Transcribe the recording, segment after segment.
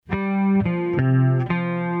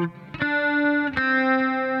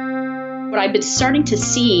I've been starting to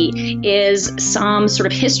see is some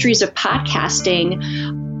sort of histories of podcasting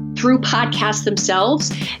through podcasts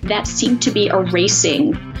themselves that seem to be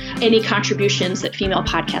erasing any contributions that female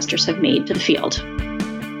podcasters have made to the field.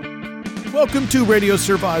 Welcome to Radio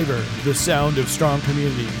Survivor, the sound of strong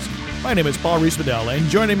communities. My name is Paul Reesbedell, and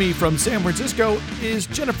joining me from San Francisco is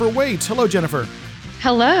Jennifer Waits. Hello, Jennifer.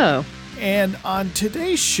 Hello. And on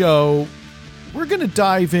today's show, we're going to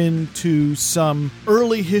dive into some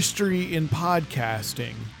early history in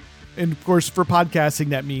podcasting. And of course, for podcasting,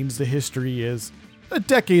 that means the history is a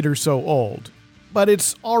decade or so old. But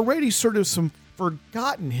it's already sort of some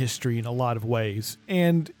forgotten history in a lot of ways.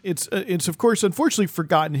 And it's of course, unfortunately,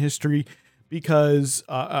 forgotten history because,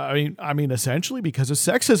 essentially because of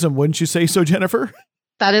sexism. Wouldn't you say so, Jennifer?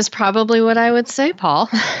 That is probably what I would say, Paul.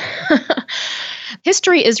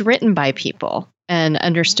 History is written by people and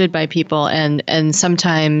understood by people, and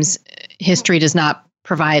sometimes history does not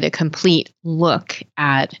provide a complete look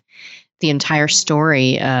at the entire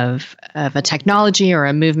story of a technology or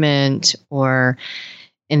a movement, or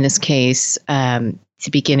in this case, the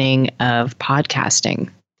beginning of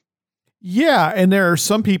podcasting. Yeah, and there are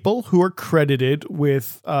some people who are credited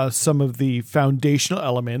with some of the foundational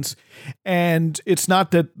elements, and it's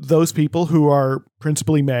not that those people who are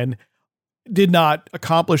principally men did not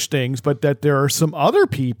accomplish things, but that there are some other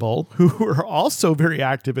people who are also very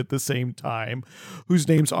active at the same time, whose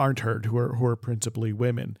names aren't heard, who are principally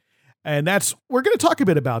women. And we're going to talk a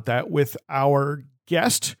bit about that with our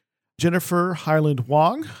guest, Jennifer Hyland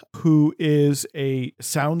Wong, who is a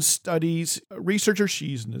sound studies researcher.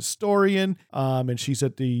 She's an historian, and she's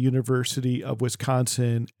at the University of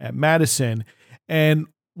Wisconsin at Madison. And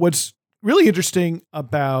what's really interesting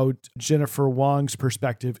about Jennifer Wong's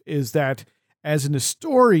perspective is that as an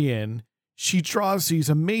historian, she draws these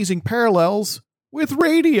amazing parallels with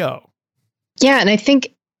radio. Yeah, and I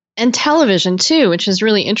think, and television too, which is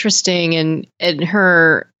really interesting. And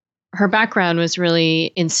her background was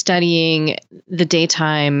really in studying the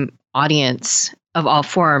daytime audience of all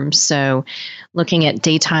forms. So looking at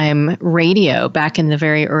daytime radio back in the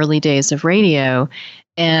very early days of radio.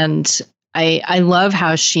 And I love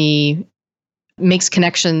how she makes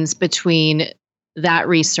connections between that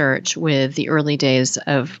research with the early days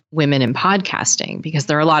of women in podcasting, because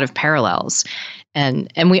there are a lot of parallels. And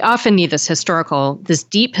we often need this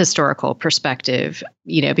deep historical perspective,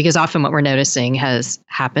 because often what we're noticing has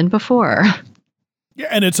happened before. Yeah,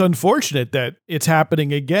 and it's unfortunate that it's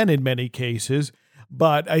happening again in many cases,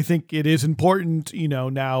 but I think it is important,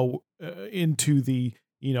 now into the,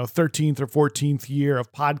 13th or 14th year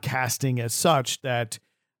of podcasting as such, that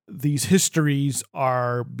these histories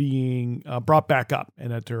are being brought back up,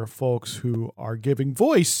 and that there are folks who are giving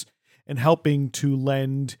voice and helping to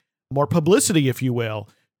lend more publicity, if you will,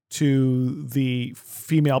 to the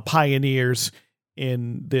female pioneers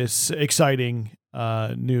in this exciting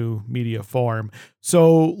new media form.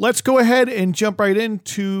 So let's go ahead and jump right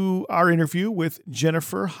into our interview with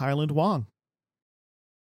Jennifer Hyland Wong.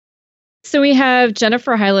 So we have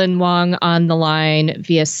Jennifer Hyland Wong on the line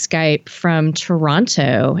via Skype from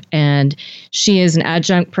Toronto, and she is an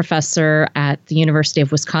adjunct professor at the University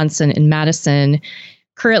of Wisconsin in Madison,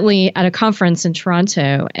 currently at a conference in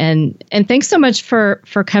Toronto. And thanks so much for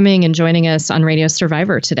coming and joining us on Radio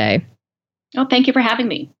Survivor today. Oh, thank you for having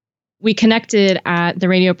me. We connected at the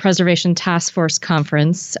Radio Preservation Task Force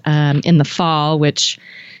Conference in the fall, which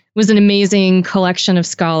was an amazing collection of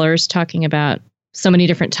scholars talking about so many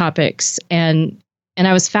different topics. And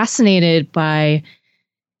I was fascinated by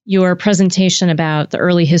your presentation about the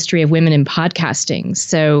early history of women in podcasting.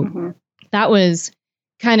 So that was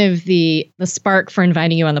kind of the spark for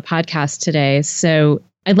inviting you on the podcast today. So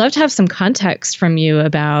I'd love to have some context from you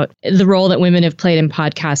about the role that women have played in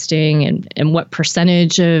podcasting and what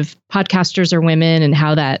percentage of podcasters are women and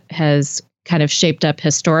how that has kind of shaped up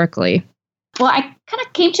historically. Well, I kind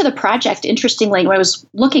of came to the project, interestingly, when I was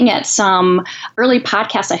looking at some early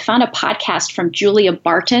podcasts. I found a podcast from Julia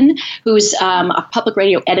Barton, who's a public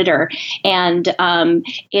radio editor, and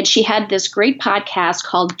she had this great podcast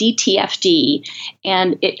called DTFD,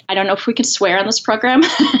 and I don't know if we can swear on this program,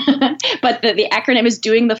 but the acronym is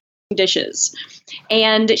Doing the Dishes.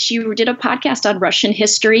 And she did a podcast on Russian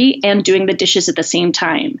history and doing the dishes at the same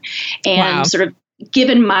time. And wow. Sort of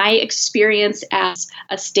given my experience as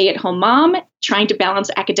a stay-at-home mom, trying to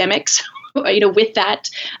balance academics, with that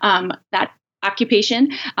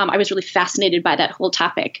occupation, I was really fascinated by that whole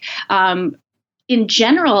topic. in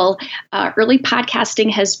general, early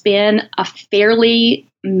podcasting has been a fairly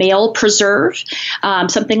male preserve.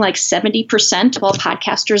 Something like 70% of all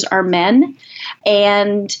podcasters are men.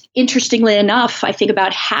 And interestingly enough, I think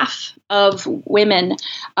about half of women,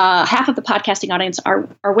 half of the podcasting audience are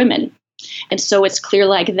women. And so it's clear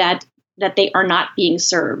like that they are not being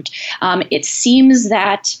served. It seems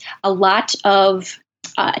that a lot of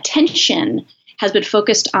attention has been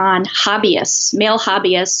focused on hobbyists, male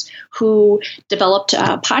hobbyists who developed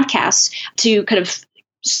podcasts to kind of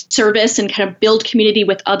service and kind of build community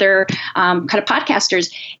with other kind of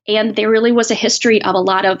podcasters. And there really was a history of a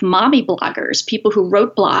lot of mommy bloggers, people who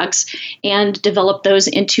wrote blogs and developed those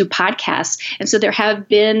into podcasts. And so there have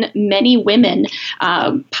been many women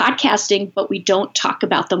podcasting, but we don't talk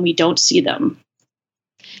about them. We don't see them.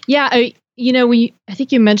 Yeah. I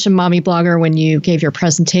think you mentioned mommy blogger when you gave your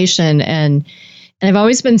presentation, and I've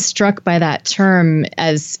always been struck by that term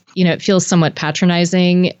as, it feels somewhat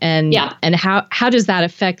patronizing. And how does that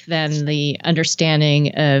affect then the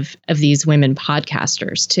understanding of these women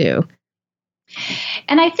podcasters too?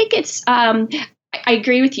 And I think it's, I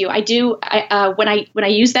agree with you. I do. When I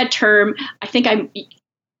use that term, I think I'm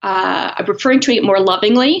referring to it more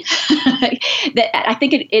lovingly. That I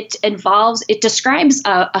think it describes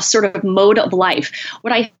a sort of mode of life.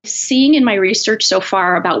 What I'm seeing in my research so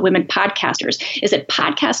far about women podcasters is that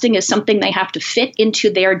podcasting is something they have to fit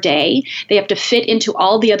into their day. They have to fit into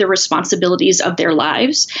all the other responsibilities of their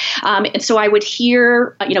lives. And so I would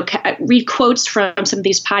hear, read quotes from some of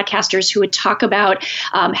these podcasters who would talk about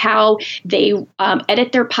how they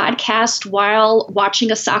edit their podcast while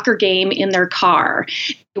watching a soccer game in their car.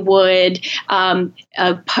 Would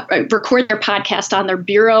record their podcast on their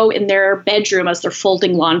bureau in their bedroom as they're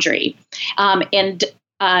folding laundry. And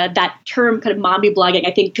that term, kind of mommy blogging,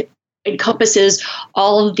 I think encompasses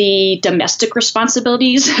all of the domestic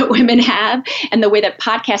responsibilities that women have and the way that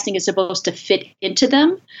podcasting is supposed to fit into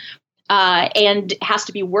them. And has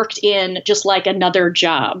to be worked in just like another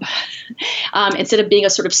job instead of being a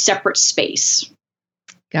sort of separate space.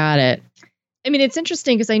 Got it. I mean, it's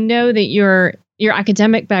interesting because I know that your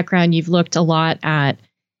academic background, you've looked a lot at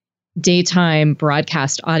daytime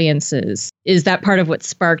broadcast audiences. Is that part of what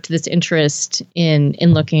sparked this interest in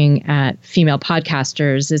looking at female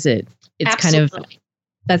podcasters? It's Absolutely. Kind of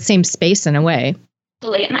that same space in a way?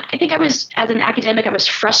 Absolutely. And I think as an academic, I was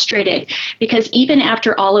frustrated because even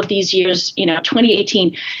after all of these years,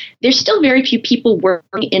 2018, there's still very few people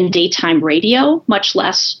working in daytime radio, much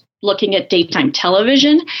less looking at daytime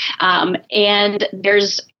television. And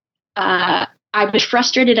there's, I was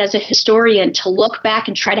frustrated as a historian to look back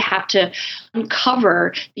and try to have to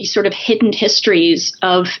uncover these sort of hidden histories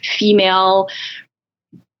of female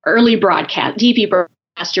early TV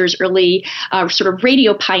broadcasters, early sort of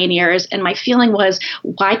radio pioneers. And my feeling was,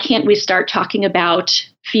 why can't we start talking about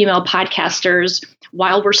female podcasters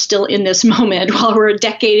while we're still in this moment, while we're a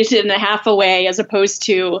decade and a half away, as opposed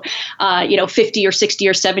to, 50 or 60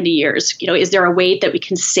 or 70 years? Is there a way that we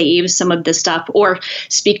can save some of this stuff or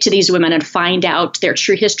speak to these women and find out their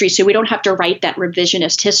true history so we don't have to write that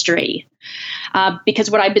revisionist history? Because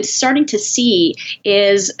what I've been starting to see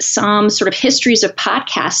is some sort of histories of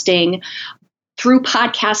podcasting through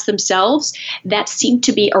podcasts themselves that seem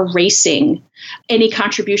to be erasing any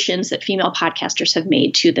contributions that female podcasters have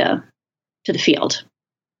made to the field.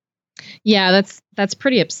 Yeah, that's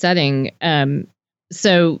pretty upsetting.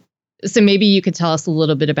 So maybe you could tell us a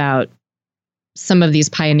little bit about some of these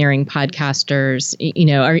pioneering podcasters.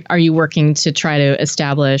 Are you working to try to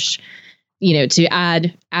establish, to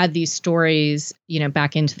add these stories,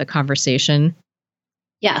 back into the conversation?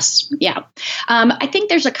 Yes. Yeah. I think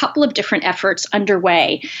there's a couple of different efforts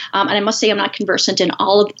underway. And I must say I'm not conversant in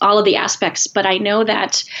all of the aspects, but I know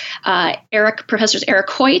that Professors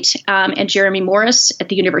Eric Hoyt and Jeremy Morris at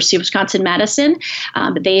the University of Wisconsin-Madison,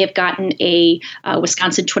 they have gotten a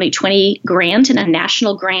Wisconsin 2020 grant and a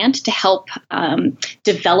national grant to help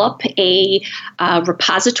develop a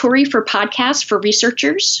repository for podcasts for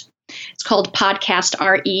researchers. It's called Podcast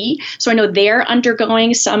RE. So I know they're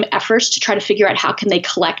undergoing some efforts to try to figure out how can they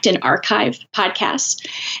collect and archive podcasts.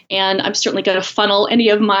 And I'm certainly going to funnel any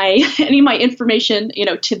of my information,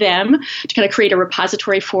 to them to kind of create a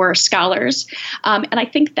repository for scholars. And I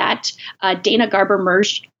think that Dana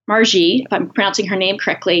Margie, if I'm pronouncing her name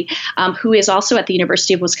correctly, who is also at the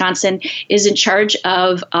University of Wisconsin, is in charge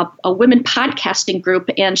of a women podcasting group.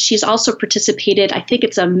 And she's also participated, I think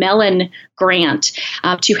it's a Mellon grant,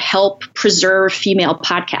 to help preserve female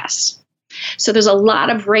podcasts. So there's a lot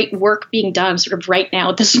of great work being done sort of right now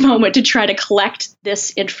at this moment to try to collect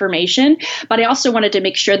this information. But I also wanted to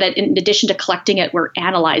make sure that in addition to collecting it, we're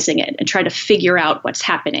analyzing it and trying to figure out what's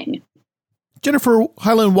happening. Jennifer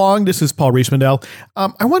Highland Wong, this is Paul Rees-Mandel.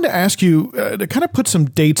 I wanted to ask you to kind of put some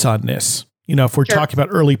dates on this. If we're talking about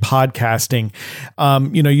early podcasting,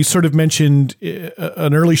 you sort of mentioned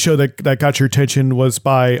an early show that got your attention was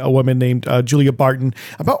by a woman named Julia Barton.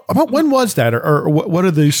 About when was that, or what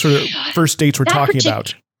are the sort of first dates we're talking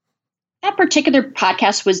about? That particular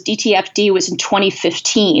podcast was DTFD, was in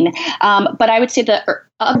 2015. But I would say the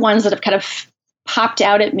other ones that have kind of popped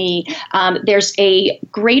out at me, there's a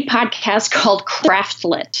great podcast called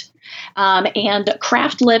Craftlit. And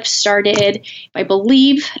Craftlit started, I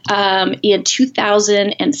believe, in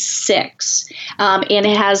 2006, and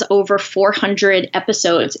it has over 400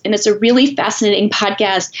 episodes. And it's a really fascinating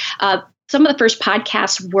podcast. Some of the first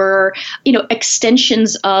podcasts were,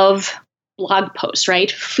 extensions of blog posts,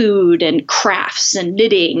 right? Food and crafts and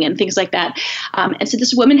knitting and things like that. And so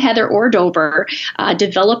this woman, Heather Ordover,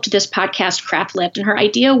 developed this podcast, Craftlit, and her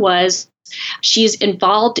idea was she's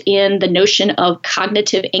involved in the notion of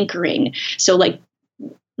cognitive anchoring. So like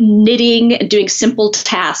knitting and doing simple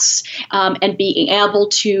tasks and being able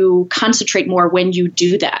to concentrate more when you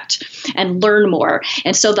do that and learn more.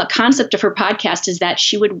 And so the concept of her podcast is that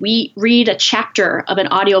she would read a chapter of an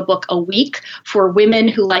audiobook a week for women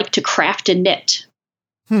who like to craft and knit.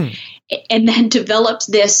 And then developed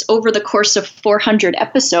this over the course of 400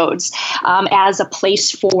 episodes as a place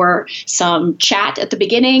for some chat at the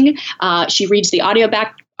beginning. She reads the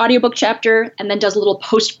audiobook chapter and then does a little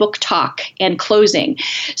post-book talk and closing.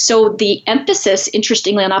 So the emphasis,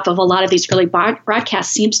 interestingly enough, of a lot of these early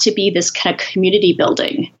broadcasts seems to be this kind of community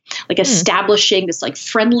building, like establishing this like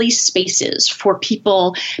friendly spaces for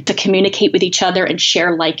people to communicate with each other and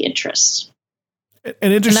share like interests.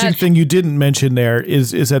 An interesting thing you didn't mention there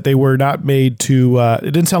is that they were not made to,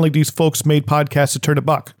 it didn't sound like these folks made podcasts to turn a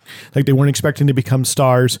buck. Like they weren't expecting to become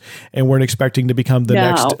stars and weren't expecting to become the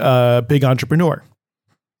next big entrepreneur.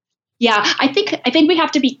 Yeah, I think we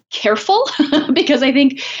have to be careful because I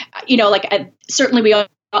think, certainly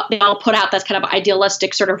they all put out that kind of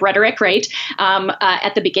idealistic sort of rhetoric, right,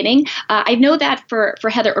 at the beginning. I know that for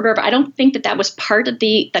Heather Ordover, I don't think that was part of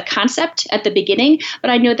the concept at the beginning, but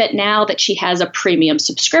I know that now that she has a premium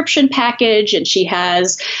subscription package and she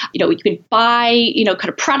has, you can buy, kind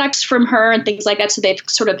of products from her and things like that. So they've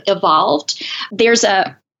sort of evolved. There's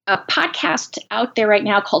a podcast out there right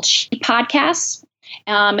now called She Podcasts.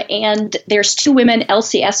 And there's two women,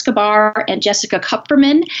 Elsie Escobar and Jessica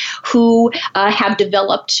Kupferman, who have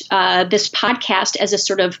developed this podcast as a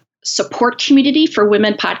sort of support community for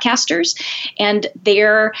women podcasters. And they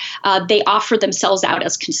offer themselves out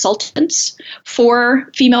as consultants for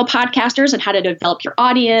female podcasters and how to develop your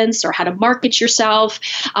audience or how to market yourself.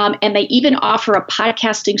 And they even offer a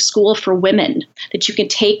podcasting school for women that you can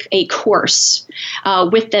take a course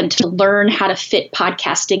with them to learn how to fit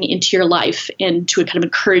podcasting into your life and to kind of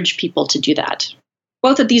encourage people to do that.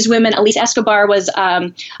 Both of these women, Elise Escobar was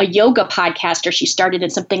a yoga podcaster. She started in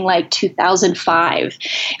something like 2005.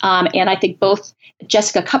 And I think both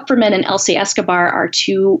Jessica Kupferman and Elsie Escobar are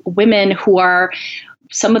two women who are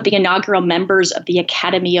some of the inaugural members of the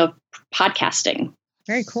Academy of Podcasting.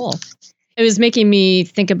 Very cool. It was making me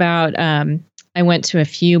think about, I went to a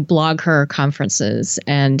few Blog Her conferences,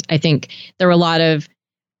 and I think there were a lot of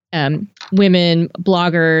women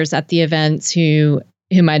bloggers at the events who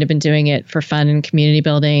might have been doing it for fun and community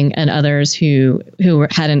building, and others who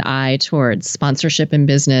had an eye towards sponsorship and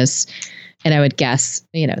business. And I would guess,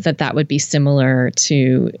 that would be similar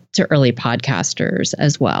to early podcasters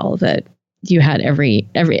as well, that you had every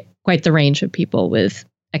quite the range of people with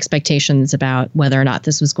expectations about whether or not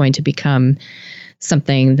this was going to become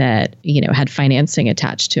something that, had financing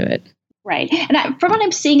attached to it. Right. And from what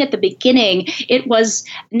I'm seeing at the beginning, it was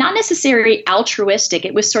not necessarily altruistic.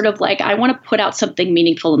 It was sort of like, I want to put out something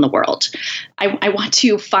meaningful in the world. I want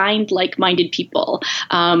to find like-minded people.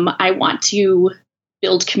 I want to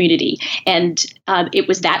build community. And it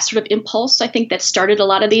was that sort of impulse, I think, that started a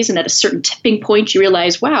lot of these. And at a certain tipping point, you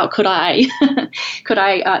realize, wow, could I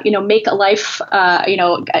make a life,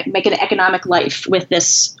 make an economic life with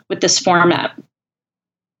this format?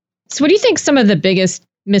 So what do you think some of the biggest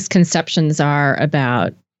misconceptions are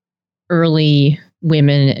about early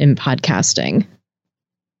women in podcasting?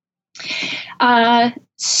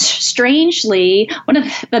 Strangely, one of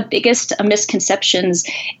the biggest misconceptions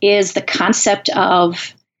is the concept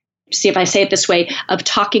of, see if I say it this way, of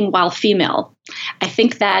talking while female. I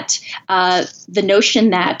think that the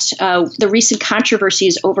notion that the recent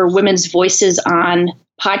controversies over women's voices on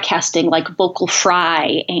podcasting, like Vocal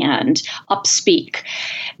Fry and Upspeak,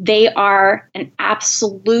 they are an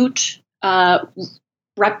absolute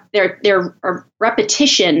they're a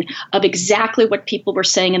repetition of exactly what people were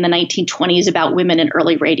saying in the 1920s about women in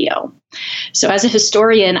early radio. So as a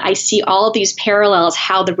historian, I see all of these parallels,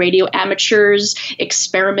 how the radio amateurs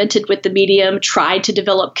experimented with the medium, tried to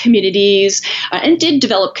develop communities, and did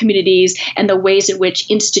develop communities, and the ways in which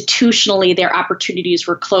institutionally their opportunities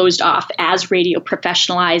were closed off as radio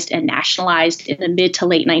professionalized and nationalized in the mid to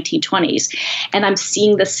late 1920s. And I'm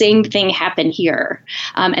seeing the same thing happen here.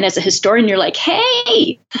 And as a historian, you're like,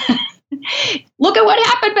 hey, look at what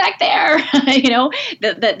happened back there.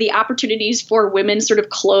 The opportunities for women sort of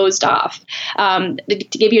closed off. To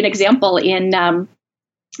give you an example, in the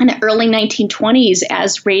early 1920s,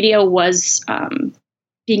 as radio was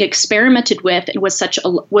being experimented with and was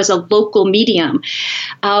a local medium,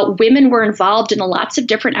 women were involved in lots of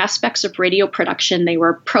different aspects of radio production. They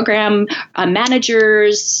were program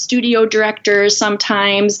managers, studio directors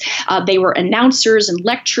sometimes. They were announcers and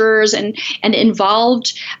lecturers and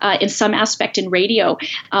involved in some aspect in radio.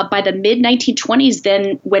 By the mid-1920s,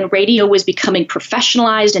 then, when radio was becoming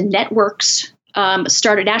professionalized and networks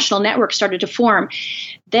national networks started to form,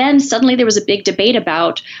 then suddenly there was a big debate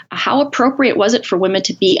about how appropriate was it for women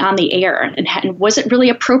to be on the air, and was it really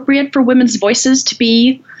appropriate for women's voices to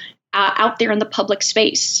be out there in the public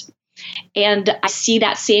space. And I see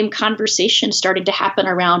that same conversation starting to happen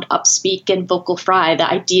around upspeak and vocal fry, the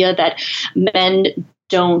idea that men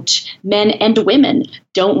and women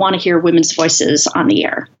don't want to hear women's voices on the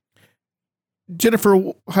air.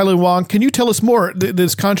 Jennifer Hyland-Wong, can you tell us more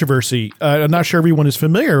this controversy? I'm not sure everyone is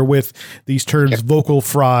familiar with these terms, vocal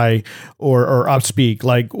fry or upspeak.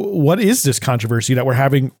 Like, what is this controversy that we're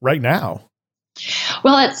having right now?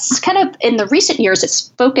 Well, it's kind of, in the recent years,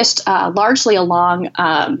 it's focused largely along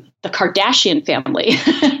the Kardashian family,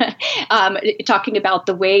 talking about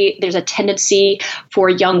the way there's a tendency for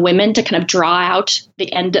young women to kind of draw out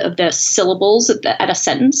the end of the syllables at a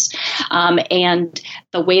sentence, and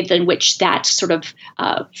the way in which that sort of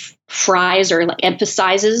fries or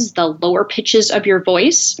emphasizes the lower pitches of your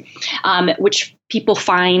voice, which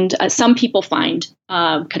some people find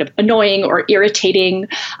kind of annoying or irritating.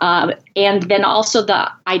 And then also the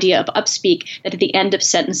idea of upspeak, that at the end of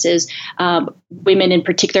sentences, women in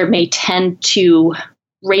particular may tend to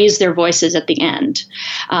raise their voices at the end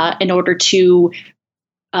in order to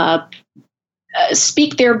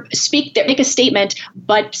make a statement,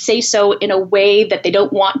 but say so in a way that they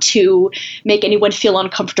don't want to make anyone feel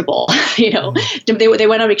uncomfortable. They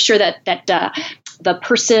want to make sure that the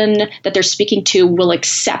person that they're speaking to will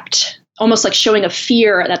accept, almost like showing a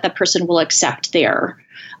fear that the person will accept their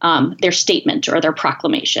statement or their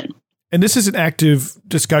proclamation. And this is an active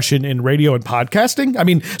discussion in radio and podcasting. I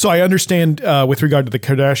mean, so I understand with regard to the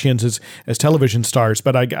Kardashians as television stars,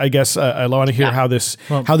 but I guess I want to hear how this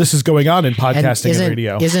is going on in podcasting and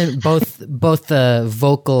radio. Isn't both the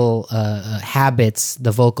vocal habits,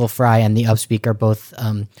 the vocal fry and the upspeak, are both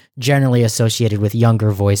generally associated with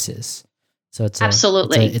younger voices? So it's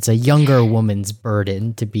absolutely it's a younger woman's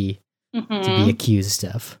burden to be accused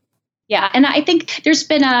of. Yeah, and I think there's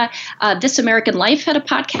been This American Life had a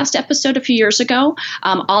podcast episode a few years ago,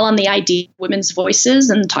 all on the idea of women's voices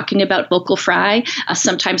and talking about vocal fry.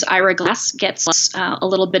 Sometimes Ira Glass gets a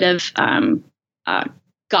little bit of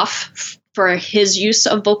guff for his use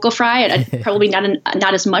of vocal fry, and probably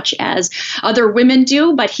not as much as other women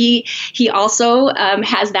do, but he also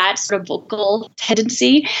has that sort of vocal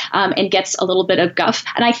tendency and gets a little bit of guff.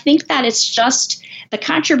 And I think that it's just, the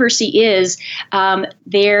controversy is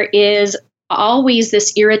there is always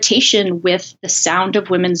this irritation with the sound of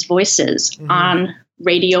women's voices on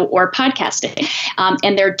radio or podcasting.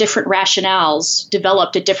 And there are different rationales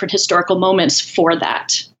developed at different historical moments for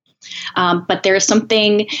that. But there is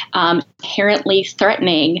something inherently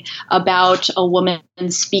threatening about a woman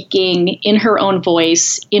speaking in her own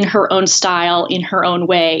voice, in her own style, in her own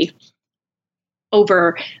way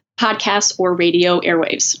over podcasts or radio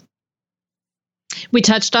airwaves. We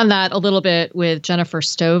touched on that a little bit with Jennifer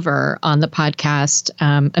Stover on the podcast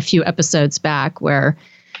a few episodes back, where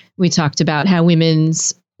we talked about how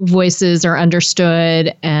women's voices are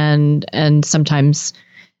understood and sometimes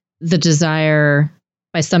the desire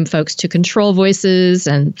by some folks to control voices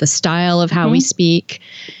and the style of how we speak.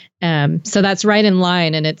 So that's right in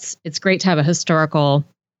line, and it's great to have a historical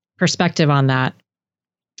perspective on that.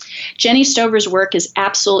 Jenny Stover's work is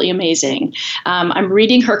absolutely amazing. I'm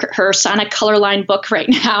reading her Sonic Colorline book right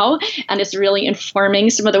now, and it's really informing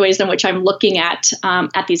some of the ways in which I'm looking at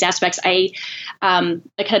these aspects. I kind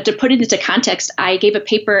of, to put it into context, I gave a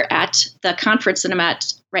paper at the conference that I'm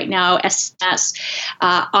at right now, SNS,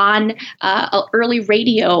 on early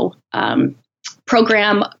radio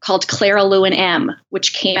program called Clara, Lou, and M,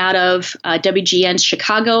 which came out of WGN's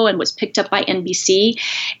Chicago and was picked up by NBC.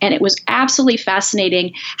 And it was absolutely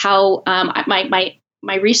fascinating how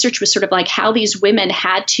my research was sort of like how these women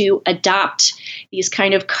had to adopt these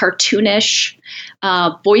kind of cartoonish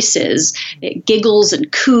voices, giggles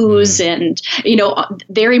and coos, and,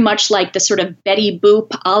 very much like the sort of Betty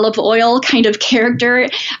Boop olive oil kind of character.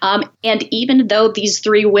 And even though these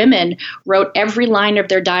three women wrote every line of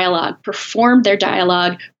their dialogue, performed their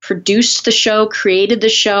dialogue, produced the show, created the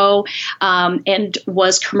show, and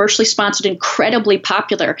was commercially sponsored, incredibly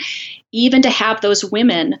popular, even to have those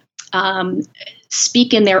women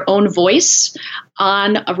speak in their own voice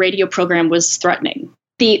on a radio program was threatening.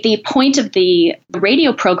 The point of the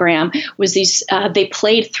radio program was they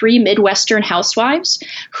played three Midwestern housewives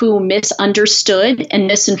who misunderstood and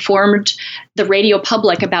misinformed the radio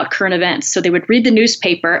public about current events. So they would read the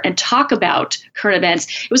newspaper and talk about current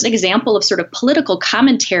events. It was an example of sort of political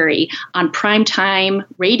commentary on primetime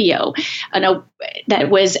radio. That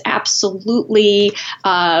was absolutely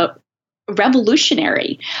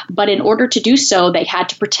revolutionary. But in order to do so, they had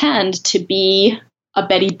to pretend to be a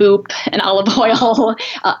Betty Boop and olive oil.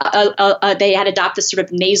 They had adopted this sort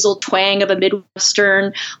of nasal twang of a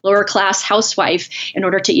Midwestern lower class housewife in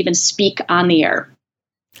order to even speak on the air.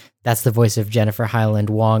 That's the voice of Jennifer Highland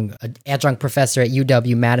Wong, an adjunct professor at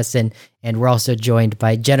UW-Madison, and we're also joined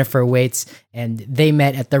by Jennifer Waits, and they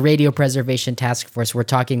met at the Radio Preservation Task Force. We're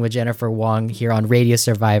talking with Jennifer Wong here on Radio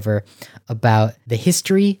Survivor about the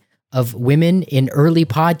history of women in early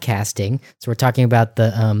podcasting. So we're talking about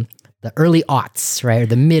the early aughts, right, or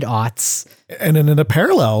the mid-aughts. And in the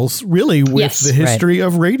parallels, really, with the history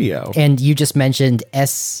of radio. And you just mentioned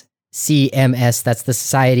SCMS, that's the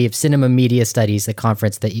Society of Cinema Media Studies, the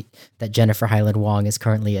conference that Jennifer Highland Wong is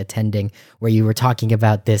currently attending, where you were talking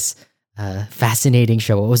about this fascinating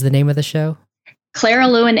show. What was the name of the show? Clara,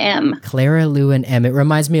 Lou, and M. Clara, Lou, and M. It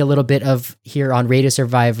reminds me a little bit of here on Radio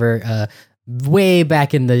Survivor, way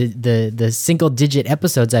back in the single-digit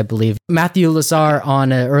episodes, I believe. Matthew Lazar,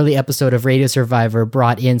 on an early episode of Radio Survivor,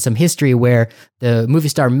 brought in some history where the movie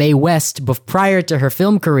star Mae West, prior to her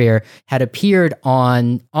film career, had appeared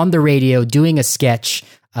on the radio doing a sketch,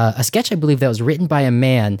 I believe, that was written by a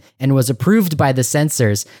man and was approved by the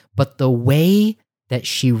censors. But the way that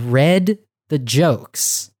she read the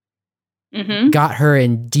jokes got her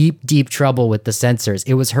in deep, deep trouble with the censors.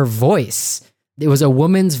 It was her voice. It was a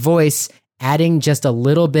woman's voice adding just a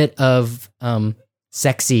little bit of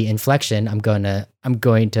sexy inflection, I'm going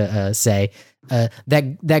to say,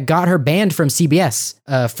 that got her banned from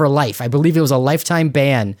CBS for life. I believe it was a lifetime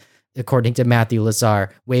ban, according to Matthew Lazar,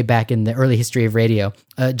 way back in the early history of radio,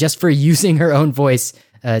 just for using her own voice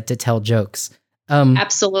to tell jokes.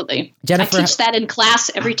 Absolutely. Jennifer, I teach that in class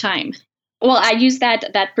every time. Well, I use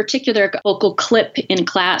that particular vocal clip in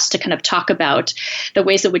class to kind of talk about the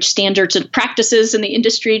ways in which standards and practices in the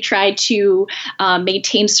industry try to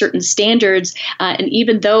maintain certain standards. And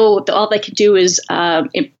even though all they can do is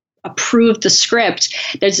approve the script,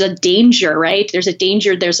 there's a danger, right? There's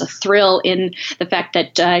a thrill in the fact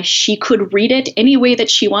that she could read it any way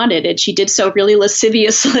that she wanted, and she did so really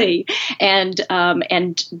lasciviously, and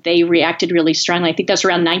they reacted really strongly. I think that's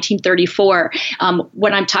around 1934.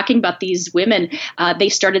 When I'm talking about these women, they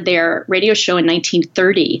started their radio show in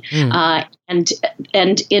 1930, and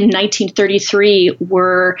in 1933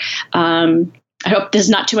 were I hope this is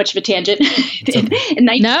not too much of a tangent.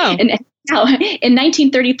 Now, in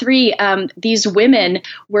 1933, these women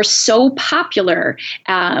were so popular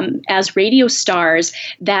as radio stars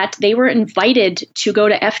that they were invited to go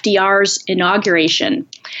to FDR's inauguration.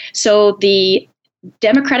 So the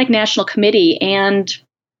Democratic National Committee and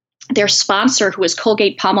their sponsor, who was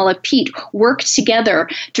Colgate-Palmolive Peet, worked together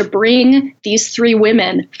to bring these three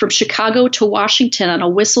women from Chicago to Washington on a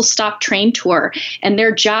whistle-stop train tour. And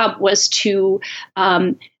their job was to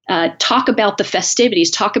talk about the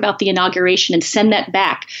festivities, talk about the inauguration, and send that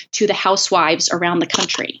back to the housewives around the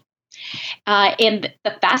country. And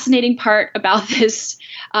the fascinating part about this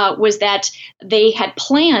was that they had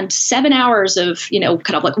planned 7 hours of,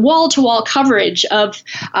 kind of like wall-to-wall coverage of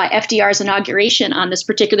FDR's inauguration on this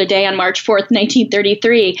particular day on March 4th,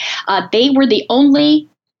 1933. They were the only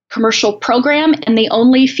commercial program and the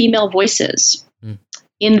only female voices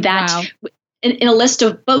in that. Wow. In a list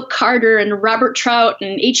of Boat Carter and Robert Trout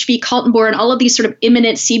and H.V. Kaltenborn and all of these sort of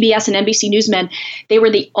eminent CBS and NBC newsmen, they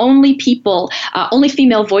were the only people, only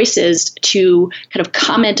female voices to kind of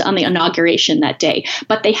comment on the inauguration that day.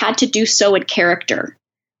 But they had to do so in character.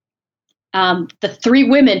 The three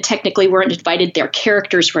women technically weren't invited, their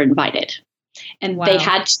characters were invited. And Wow. they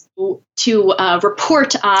had to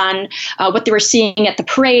report on what they were seeing at the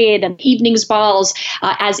parade and evenings balls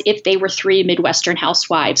as if they were three Midwestern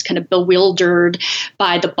housewives, kind of bewildered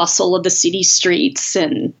by the bustle of the city streets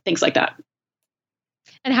and things like that.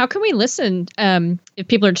 And how can we listen if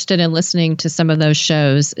people are interested in listening to some of those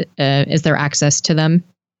shows? Is there access to them?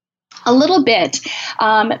 A little bit.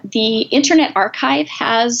 The Internet Archive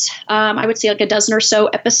has, I would say, like a dozen or so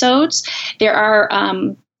episodes. There are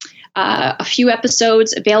a few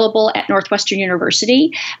episodes available at Northwestern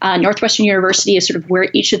University. Northwestern University is sort of where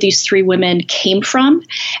each of these three women came from,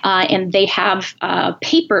 and they have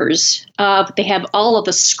papers. They have all of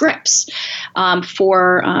the scripts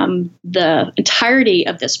for the entirety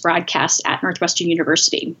of this broadcast at Northwestern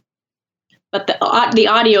University. But the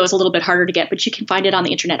audio is a little bit harder to get, but you can find it on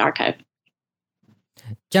the Internet Archive.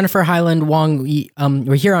 Jennifer Highland Wong,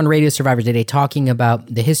 we're here on Radio Survivor today talking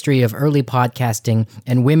about the history of early podcasting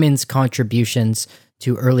and women's contributions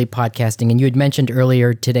to early podcasting. And you had mentioned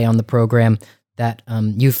earlier today on the program that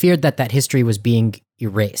you feared that history was being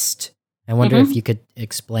erased. I wonder if you could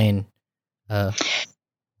explain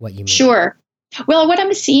what you mean. Sure. Well, what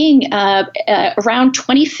I'm seeing around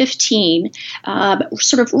 2015,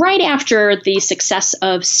 sort of right after the success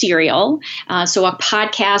of Serial, so a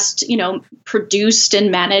podcast, produced and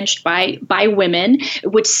managed by women,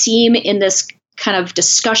 would seem in this kind of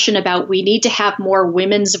discussion about we need to have more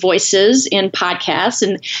women's voices in podcasts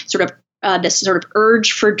and sort of this sort of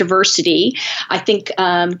urge for diversity. I think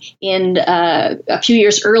in a few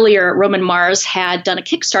years earlier, Roman Mars had done a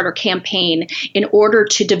Kickstarter campaign in order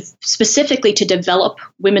to specifically to develop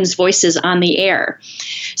women's voices on the air.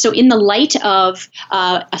 So in the light of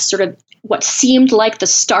a sort of what seemed like the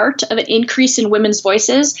start of an increase in women's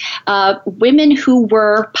voices, women who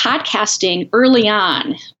were podcasting early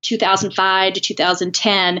on, 2005 to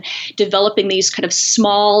 2010, developing these kind of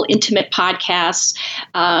small, intimate podcasts,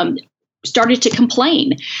 started to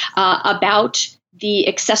complain about the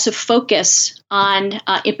excessive focus on,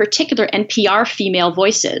 in particular, NPR female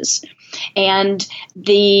voices. And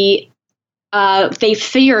they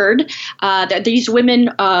feared that these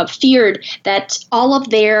women feared that all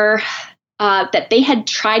of their that they had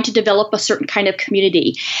tried to develop a certain kind of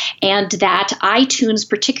community, and that iTunes,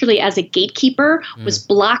 particularly as a gatekeeper, was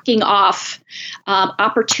blocking off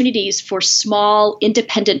opportunities for small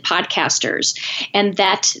independent podcasters, and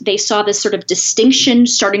that they saw this sort of distinction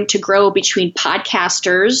starting to grow between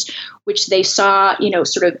podcasters, which they saw,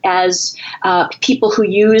 sort of as people who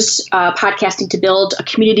use podcasting to build a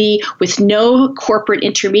community with no corporate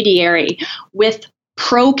intermediary, with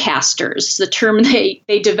procasters, the term they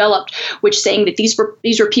developed, which saying that these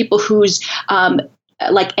were people whose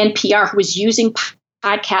like NPR, who was using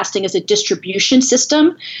podcasting as a distribution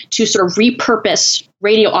system to sort of repurpose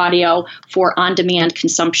radio audio for on-demand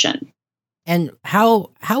consumption. And how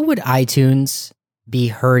would iTunes be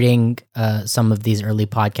hurting some of these early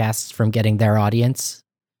podcasts from getting their audience?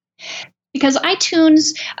 Because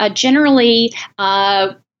iTunes generally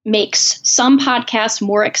makes some podcasts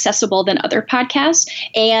more accessible than other podcasts.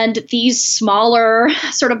 And these smaller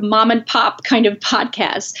sort of mom and pop kind of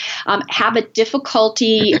podcasts have a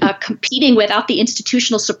difficulty competing without the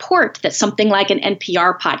institutional support that something like an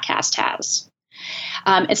NPR podcast has.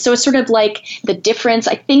 And so it's sort of like the difference.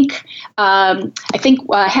 I think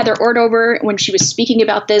Heather Ordover, when she was speaking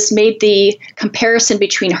about this, made the comparison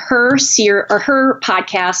between her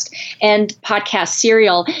podcast and podcast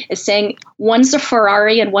Serial, is saying one's a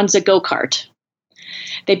Ferrari and one's a go-kart.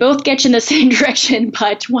 They both get you in the same direction,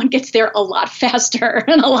 but one gets there a lot faster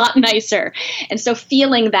and a lot nicer. And so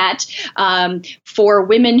feeling that for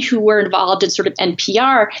women who were involved in sort of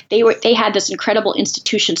NPR, they had this incredible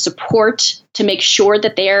institution support to make sure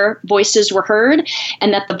that their voices were heard,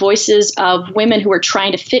 and that the voices of women who were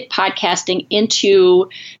trying to fit podcasting into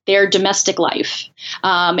their domestic life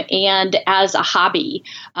and as a hobby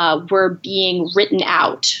were being written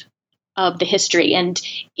out of the history. And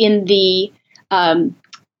in the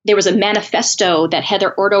there was a manifesto that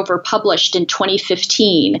Heather Ordover published in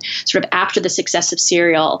 2015, sort of after the success of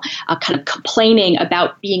Serial, kind of complaining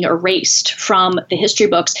about being erased from the history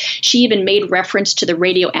books. She even made reference to the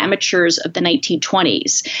radio amateurs of the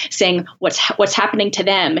 1920s, saying what's happening to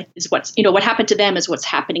them is what happened to them is what's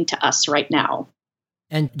happening to us right now.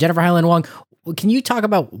 And Jennifer Highland Wong, can you talk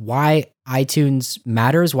about why iTunes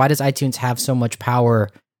matters? Why does iTunes have so much power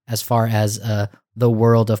as far as the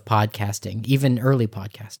world of podcasting, even early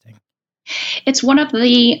podcasting? It's one of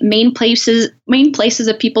the main places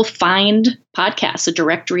that people find podcasts, a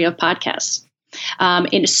directory of podcasts.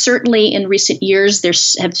 And certainly in recent years, there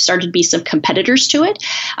have started to be some competitors to it.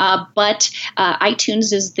 But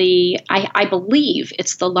iTunes is I believe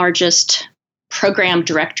it's the largest program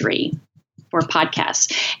directory for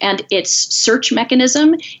podcasts. And its search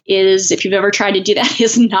mechanism is, if you've ever tried to do that,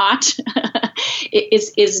 is not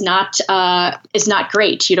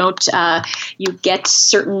great. You don't you get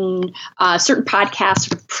certain podcasts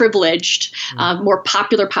sort of privileged. More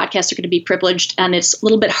popular podcasts are going to be privileged, and it's a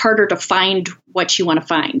little bit harder to find what you want to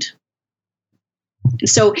find.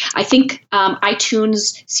 So I think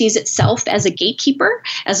iTunes sees itself as a gatekeeper,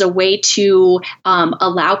 as a way to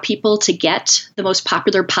allow people to get the most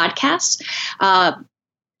popular podcasts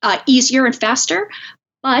easier and faster.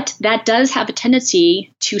 But that does have a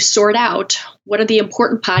tendency to sort out what are the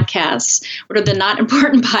important podcasts, what are the not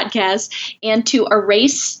important podcasts, and to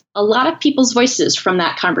erase a lot of people's voices from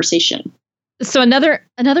that conversation. So another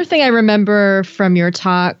thing I remember from your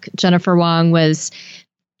talk, Jennifer Wong, was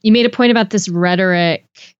you made a point about this rhetoric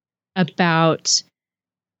about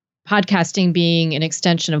podcasting being an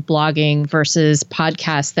extension of blogging versus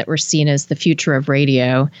podcasts that were seen as the future of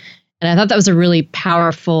radio. And I thought that was a really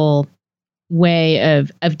powerful way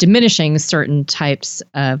of diminishing certain types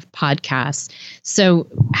of podcasts. So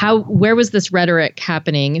where was this rhetoric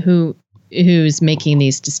happening? Who's making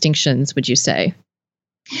these distinctions, would you say?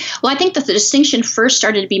 Well, I think that the distinction first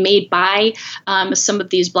started to be made by some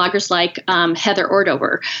of these bloggers like Heather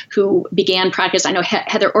Ordover, who began podcasts. I know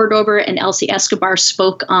Heather Ordover and Elsie Escobar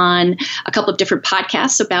spoke on a couple of different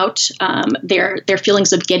podcasts about their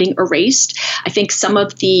feelings of getting erased. I think some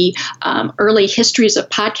of the early histories of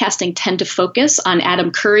podcasting tend to focus on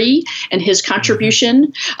Adam Curry and his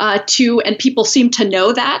contribution and people seem to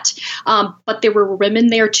know that, but there were women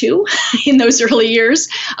there too in those early years,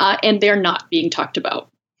 and they're not being talked about.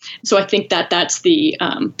 So I think that that's the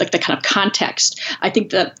the kind of context. I think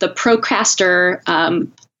that the procaster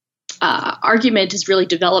argument is really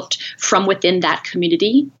developed from within that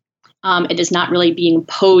community. It is not really being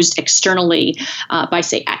posed externally by,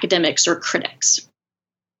 say, academics or critics.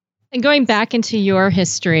 And going back into your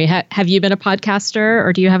history, have you been a podcaster,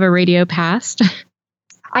 or do you have a radio past?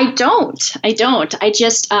 I don't. I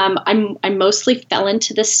just I mostly fell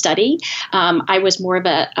into this study. I was more of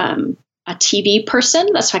a TV person.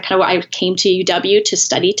 That's kind of why I came to UW to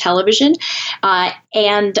study television.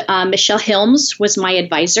 And Michelle Hilms was my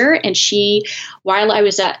advisor. And she, while I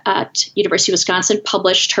was at University of Wisconsin,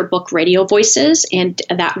 published her book, Radio Voices. And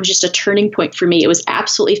that was just a turning point for me. It was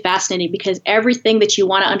absolutely fascinating because everything that you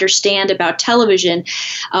want to understand about television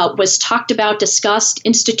was talked about, discussed,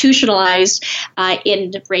 institutionalized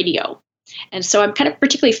in radio. And so I'm kind of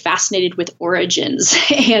particularly fascinated with origins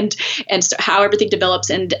and so how everything develops.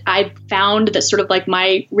 And I found that sort of like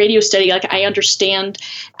my radio study, like I understand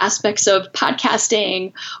aspects of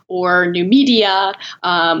podcasting or new media,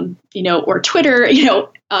 or Twitter,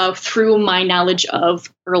 through my knowledge of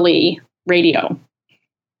early radio.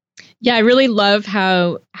 Yeah, I really love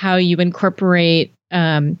how you incorporate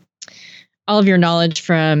all of your knowledge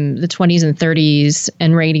from the 20s and 30s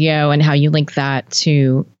and radio and how you link that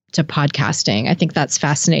to podcasting. I think that's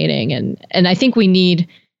fascinating. And I think we need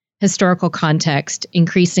historical context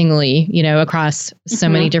increasingly, across so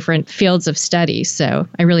many different fields of study. So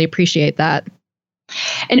I really appreciate that.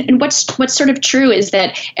 And what's sort of true is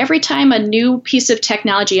that every time a new piece of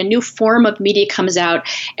technology, a new form of media comes out,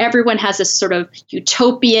 everyone has this sort of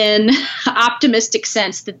utopian, optimistic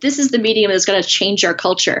sense that this is the medium that's going to change our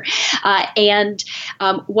culture. And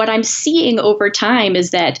what I'm seeing over time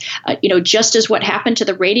is that, just as what happened to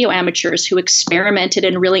the radio amateurs who experimented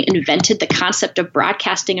and really invented the concept of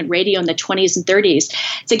broadcasting and radio in the 20s and 30s,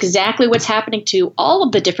 it's exactly what's happening to all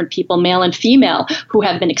of the different people, male and female, who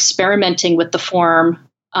have been experimenting with the form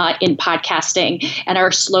in podcasting and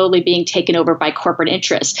are slowly being taken over by corporate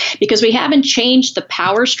interests because we haven't changed the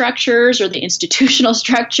power structures or the institutional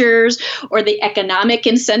structures or the economic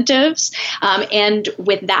incentives. And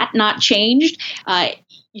with that not changed,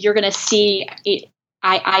 you're going to see it.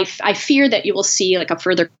 I fear that you will see like a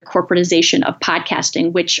further corporatization of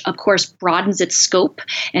podcasting, which of course broadens its scope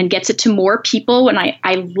and gets it to more people. And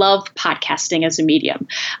I love podcasting as a medium.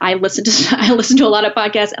 I listen to a lot of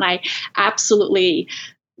podcasts and I absolutely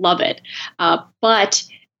love it. But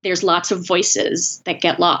there's lots of voices that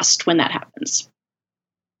get lost when that happens.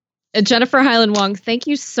 Jennifer Hyland Wong, thank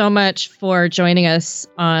you so much for joining us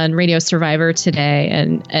on Radio Survivor today.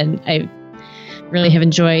 And I really have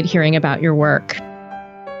enjoyed hearing about your work.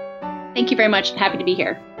 Thank you very much. Happy to be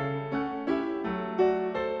here.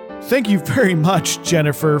 Thank you very much,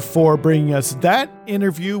 Jennifer, for bringing us that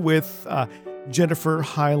interview with Jennifer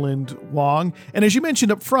Hyland Wong. And as you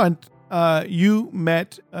mentioned up front, you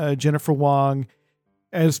met Jennifer Wong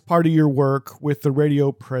as part of your work with the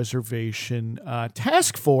Radio Preservation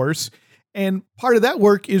Task Force. And part of that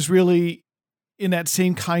work is really in that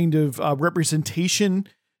same kind of representation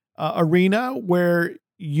arena where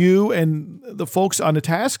you and the folks on the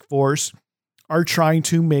task force are trying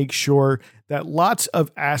to make sure that lots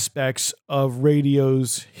of aspects of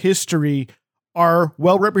radio's history are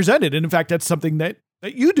well represented. And in fact, that's something that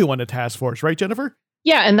you do on the task force, right, Jennifer?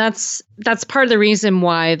 Yeah, and that's part of the reason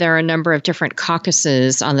why there are a number of different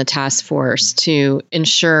caucuses on the task force to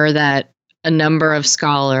ensure that a number of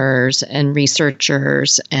scholars and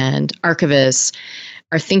researchers and archivists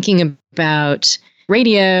are thinking about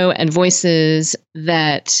radio and voices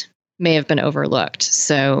that may have been overlooked.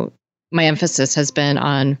 So my emphasis has been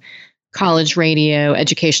on college radio,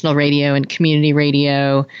 educational radio, and community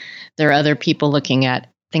radio. There are other people looking at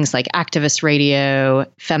things like activist radio,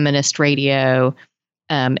 feminist radio,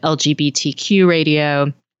 LGBTQ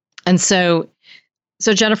radio. And so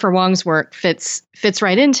Jennifer Wong's work fits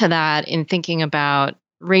right into that in thinking about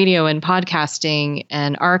radio and podcasting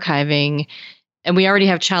and archiving. And we already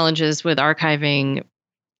have challenges with archiving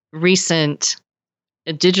recent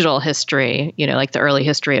digital history, like the early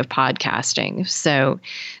history of podcasting. So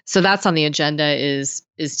that's on the agenda is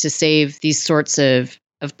to save these sorts of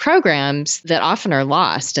programs that often are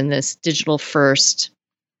lost in this digital first,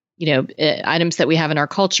 items that we have in our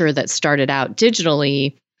culture that started out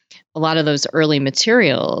digitally. A lot of those early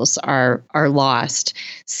materials are lost.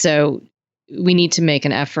 So we need to make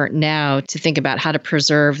an effort now to think about how to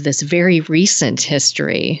preserve this very recent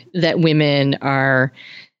history that women are,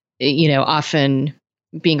 often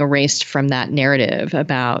being erased from that narrative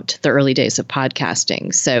about the early days of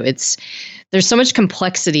podcasting. So there's so much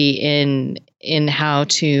complexity in how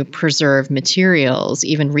to preserve materials,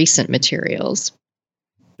 even recent materials.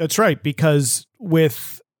 That's right, because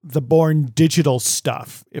with the born digital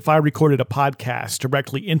stuff, if I recorded a podcast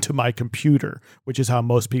directly into my computer, which is how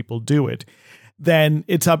most people do it, then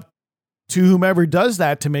it's up to whomever does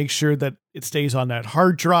that to make sure that it stays on that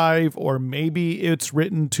hard drive, or maybe it's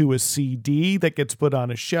written to a CD that gets put on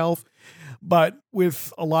a shelf. But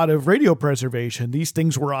with a lot of radio preservation, these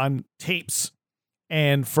things were on tapes.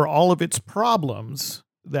 And for all of its problems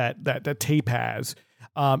that tape has,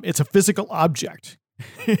 it's a physical object.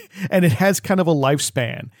 And it has kind of a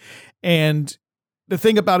lifespan. And the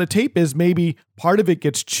thing about a tape is maybe part of it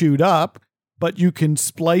gets chewed up, but you can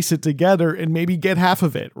splice it together and maybe get half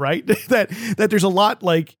of it, right? that there's a lot,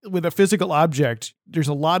 like with a physical object, there's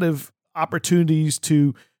a lot of opportunities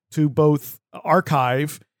to both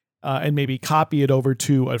archive and maybe copy it over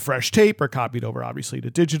to a fresh tape, or copy it over obviously to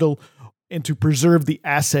digital, and to preserve the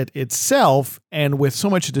asset itself. And with so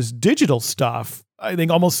much of this digital stuff, I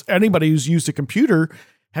think almost anybody who's used a computer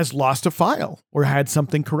has lost a file or had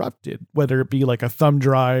something corrupted, whether it be like a thumb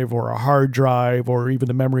drive or a hard drive or even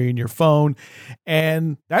the memory in your phone.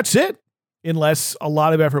 And that's it, unless a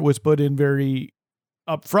lot of effort was put in very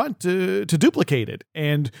upfront to duplicate it.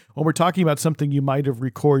 And when we're talking about something you might have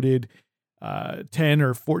recorded 10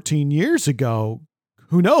 or 14 years ago,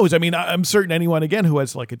 who knows? I mean, I'm certain anyone, again, who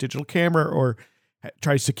has like a digital camera or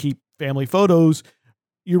tries to keep family photos,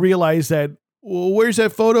 you realize that, well, where's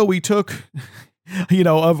that photo we took,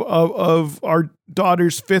 of our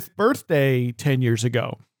daughter's 5th birthday 10 years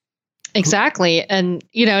ago? Exactly. And,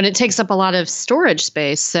 and it takes up a lot of storage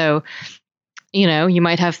space. So, you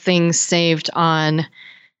might have things saved on,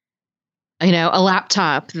 a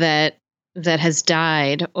laptop that has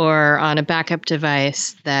died, or on a backup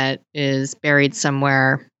device that is buried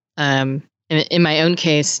somewhere. In my own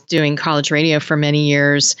case, doing college radio for many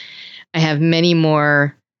years, I have many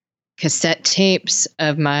more cassette tapes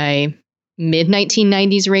of my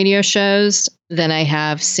mid-1990s radio shows than I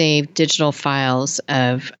have saved digital files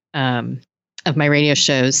of my radio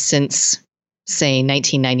shows since, say,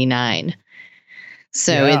 1999.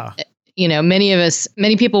 So, yeah.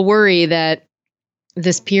 Many people worry that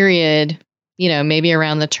this period, maybe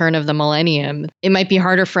around the turn of the millennium, it might be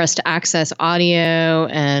harder for us to access audio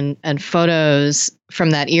and photos from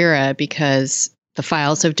that era because the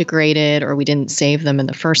files have degraded, or we didn't save them in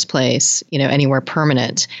the first place, anywhere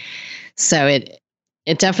permanent. So it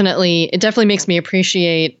definitely makes me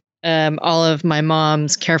appreciate all of my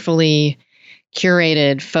mom's carefully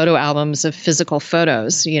curated photo albums of physical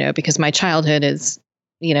photos, because my childhood is,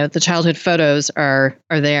 the childhood photos are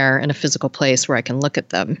there in a physical place where I can look at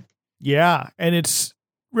them. Yeah. And it's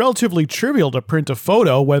relatively trivial to print a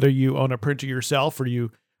photo, whether you own a printer yourself or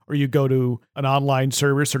you go to an online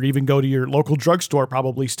service, or even go to your local drugstore,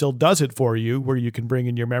 probably still does it for you, where you can bring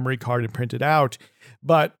in your memory card and print it out.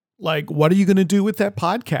 But like, what are you going to do with that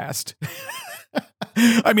podcast?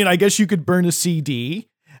 I mean, I guess you could burn a CD,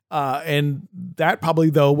 and that probably,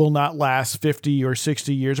 though, will not last 50 or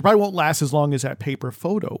 60 years. It probably won't last as long as that paper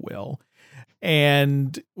photo will.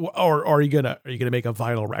 And or are you gonna make a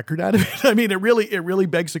vinyl record out of it? I mean, it really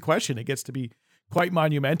begs the question. It gets to be quite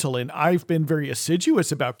monumental, and I've been very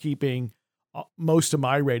assiduous about keeping most of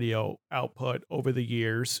my radio output over the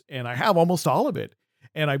years, and I have almost all of it.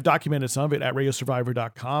 And I've documented some of it at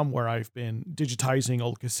radiosurvivor.com, where I've been digitizing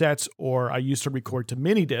old cassettes, or I used to record to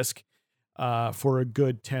mini disc for a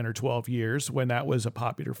good 10 or 12 years when that was a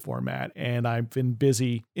popular format. And I've been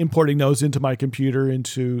busy importing those into my computer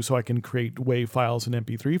so I can create WAV files and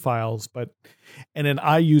MP3 files. And then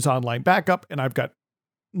I use online backup, and I've got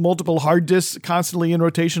multiple hard disks constantly in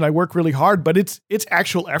rotation. I work really hard, but it's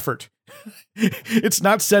actual effort. It's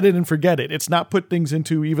not set it and forget it. It's not put things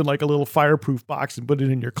into even like a little fireproof box and put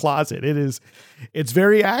it in your closet. It's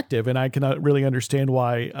very active, and I cannot really understand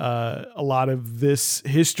why a lot of this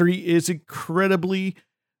history is incredibly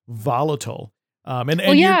volatile.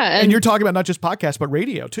 And you're talking about not just podcasts, but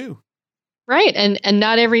radio too. Right. And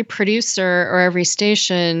not every producer or every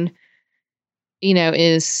station,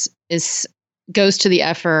 is goes to the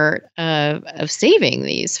effort of saving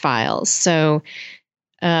these files. So,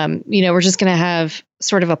 we're just going to have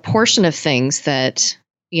sort of a portion of things that,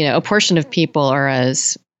 a portion of people are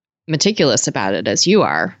as meticulous about it as you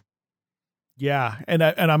are. Yeah. And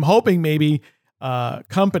I'm hoping maybe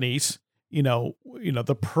companies,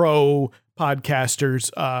 the pro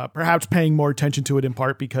podcasters, perhaps paying more attention to it, in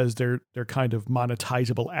part because they're kind of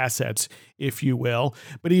monetizable assets, if you will.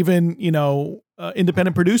 But even,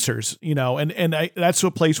 independent producers, that's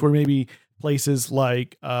a place where maybe places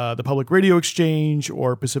like the Public Radio Exchange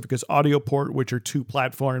or Pacifica's Audio Port, which are two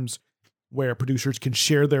platforms where producers can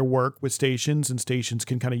share their work with stations, and stations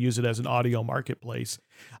can kind of use it as an audio marketplace.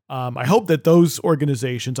 I hope that those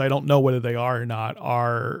organizations, I don't know whether they are or not,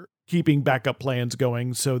 are keeping backup plans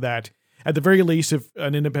going, so that at the very least, if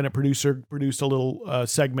an independent producer produced a little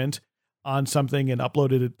segment on something and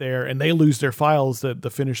uploaded it there, and they lose their files, that the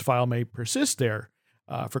finished file may persist there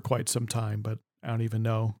for quite some time. But I don't even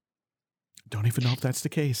know if that's the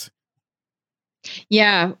case.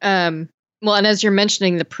 Yeah. Well, and as you're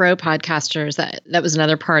mentioning the pro podcasters, that was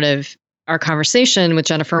another part of our conversation with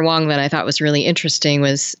Jennifer Wong that I thought was really interesting,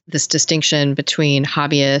 was this distinction between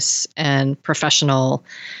hobbyists and professional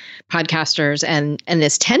podcasters, and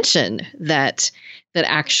this tension that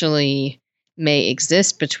actually may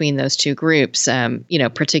exist between those two groups,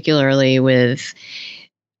 particularly with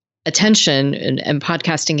attention and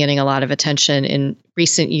podcasting getting a lot of attention in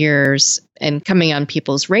recent years and coming on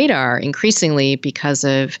people's radar increasingly because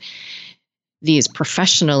of these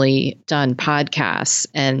professionally done podcasts,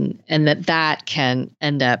 and that can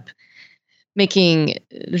end up making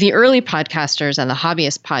the early podcasters and the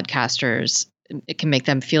hobbyist podcasters, it can make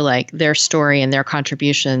them feel like their story and their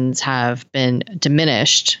contributions have been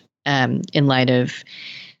diminished in light of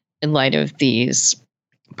these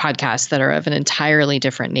podcasts that are of an entirely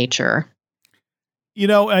different nature.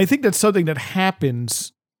 I think that's something that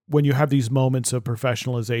happens when you have these moments of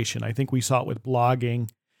professionalization. I think we saw it with blogging.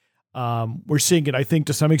 We're seeing it, I think,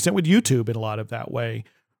 to some extent with YouTube in a lot of that way,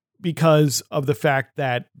 because of the fact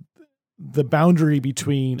that the boundary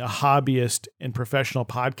between a hobbyist and professional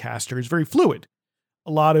podcaster is very fluid.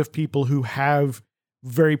 A lot of people who have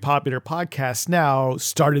very popular podcasts now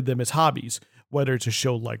started them as hobbies, whether it's a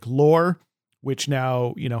show like Lore, which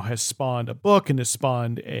now, has spawned a book and has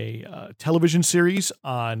spawned a television series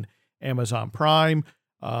on Amazon Prime,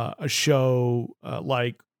 a show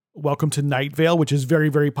like Welcome to Night Vale, which is very,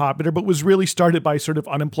 very popular, but was really started by sort of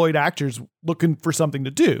unemployed actors looking for something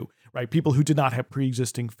to do, right? People who did not have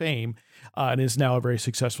pre-existing fame, and is now a very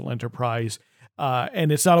successful enterprise.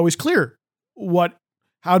 And it's not always clear why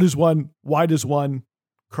does one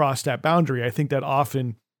cross that boundary? I think that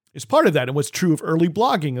often is part of that. And what's true of early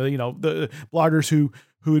blogging, the bloggers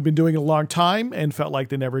who had been doing it a long time and felt like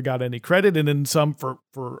they never got any credit. And then some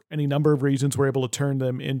for any number of reasons were able to turn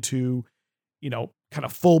them into, kind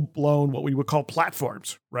of full blown, what we would call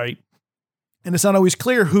platforms. Right. And it's not always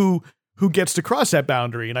clear who gets to cross that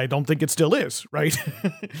boundary. And I don't think it still is. Right.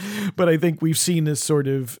 But I think we've seen this sort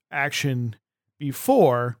of action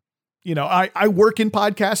before. I work in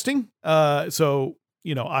podcasting. So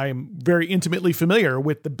I'm very intimately familiar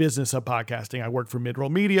with the business of podcasting. I work for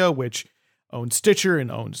Midroll Media, which owns Stitcher and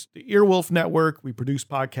owns the Earwolf Network. We produce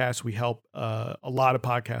podcasts. We help a lot of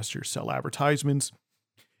podcasters sell advertisements.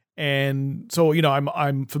 And so,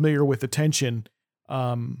 I'm familiar with attention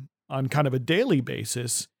on kind of a daily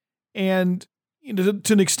basis. And to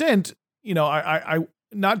an extent, I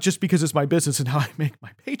not just because it's my business and how I make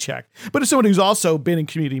my paycheck, but as someone who's also been in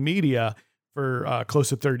community media for close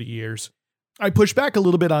to 30 years, I push back a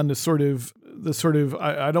little bit on the sort of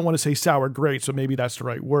I don't want to say sour grapes, so maybe that's the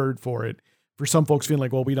right word for it, for some folks feeling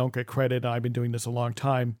like, well, we don't get credit. I've been doing this a long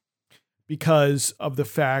time, because of the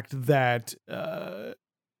fact that to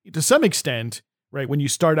some extent, right, when you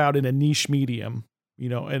start out in a niche medium,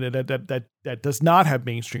 and that does not have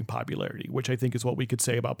mainstream popularity, which I think is what we could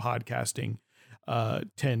say about podcasting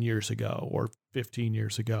 10 years ago or 15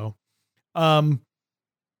 years ago. You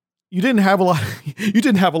didn't have a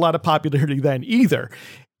lot of popularity then either.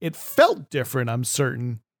 It felt different, I'm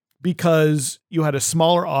certain, because you had a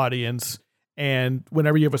smaller audience, and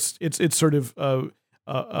whenever you have it's sort of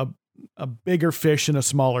a bigger fish in a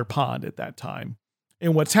smaller pond at that time.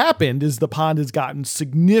 And what's happened is the pond has gotten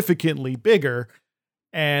significantly bigger,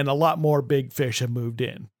 and a lot more big fish have moved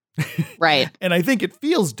in. Right. And I think it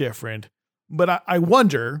feels different, but I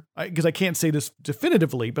wonder, because I can't say this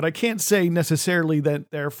definitively, but I can't say necessarily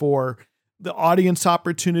that therefore the audience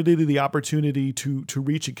opportunity, the opportunity to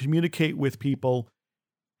reach and communicate with people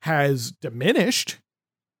has diminished.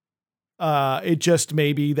 It just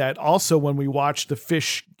may be that also when we watch the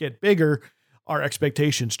fish get bigger, our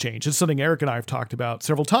expectations change. It's something Eric and I have talked about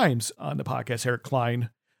several times on the podcast, Eric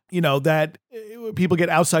Klein, that people get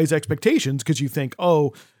outsized expectations because you think,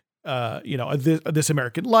 this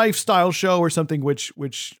American lifestyle show or something, which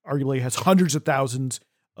arguably has hundreds of thousands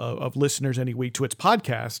of listeners any week to its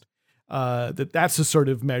podcast, that's a sort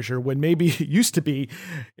of measure when maybe it used to be,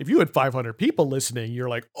 if you had 500 people listening, you're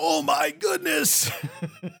like, oh my goodness,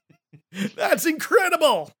 that's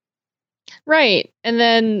incredible. Right. And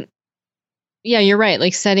then, yeah, you're right.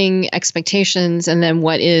 Like setting expectations, and then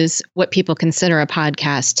what people consider a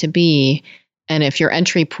podcast to be. And if your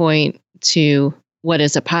entry point to what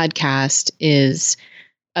is a podcast is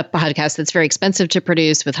a podcast that's very expensive to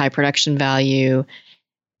produce with high production value,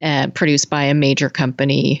 produced by a major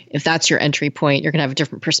company, if that's your entry point, you're going to have a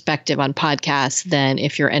different perspective on podcasts than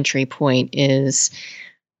if your entry point is,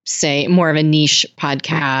 say, more of a niche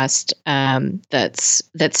podcast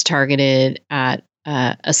that's targeted at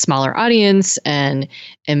a smaller audience and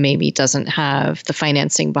maybe doesn't have the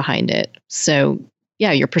financing behind it. So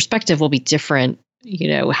yeah, your perspective will be different,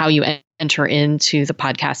 how you enter into the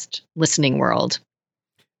podcast listening world.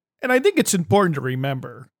 And I think it's important to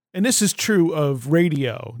remember, and this is true of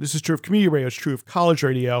radio, this is true of community radio, it's true of college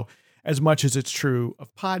radio, as much as it's true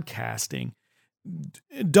of podcasting.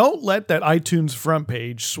 Don't let that iTunes front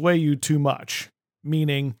page sway you too much,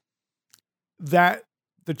 meaning that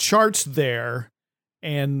the charts there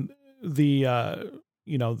and the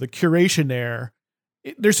curation there,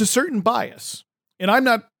 there's a certain bias. And I'm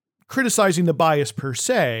not criticizing the bias per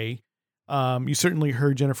se. You certainly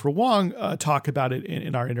heard Jennifer Wong talk about it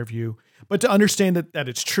in our interview, but to understand that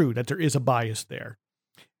it's true, that there is a bias there,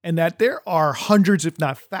 and that there are hundreds, if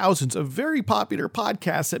not thousands, of very popular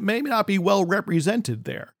podcasts that may not be well represented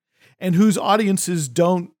there, and whose audiences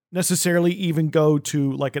don't necessarily even go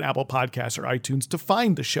to like an Apple Podcast or iTunes to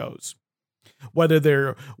find the shows, whether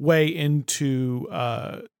they're way into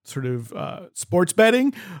sports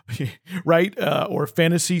betting, right? Or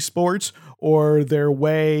fantasy sports, or they're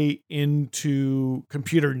way into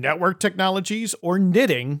computer network technologies or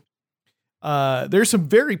knitting. There's some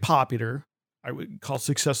very popular, I would call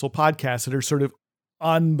successful podcasts that are sort of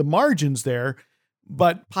on the margins there,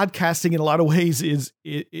 but podcasting in a lot of ways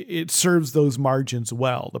it serves those margins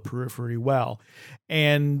well, the periphery well.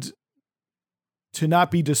 And to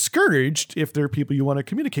not be discouraged if there are people you want to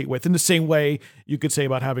communicate with, in the same way you could say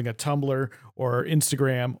about having a Tumblr or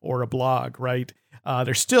Instagram or a blog, right?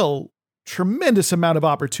 There's still tremendous amount of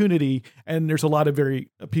opportunity, and there's a lot of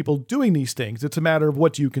people doing these things. It's a matter of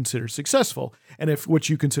what do you consider successful. And if what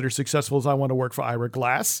you consider successful is I want to work for Ira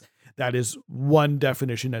Glass, that is one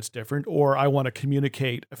definition that's different. Or I want to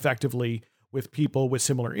communicate effectively with people with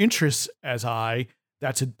similar interests as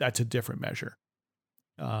that's a different measure.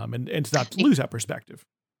 And it's not to lose that perspective.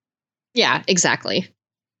 Yeah, exactly.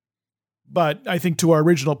 But I think to our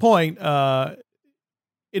original point,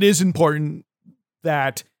 it is important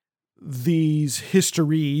that these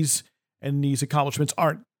histories and these accomplishments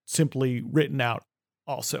aren't simply written out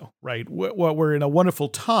also, right? We're in a wonderful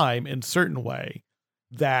time in a certain way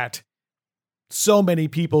that so many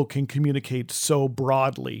people can communicate so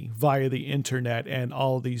broadly via the internet and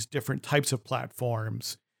all these different types of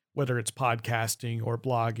platforms, whether it's podcasting or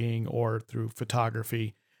blogging or through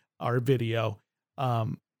photography or video,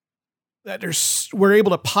 that we're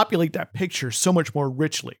able to populate that picture so much more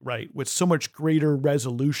richly, right? With so much greater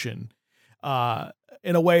resolution,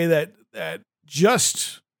 in a way that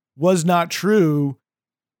just was not true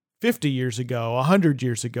 50 years ago, 100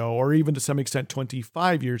 years ago, or even to some extent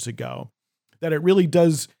 25 years ago, that it really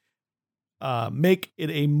does make it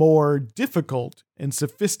a more difficult and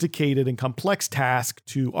sophisticated and complex task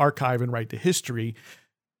to archive and write the history.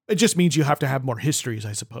 It just means you have to have more histories,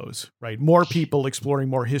 I suppose, right? More people exploring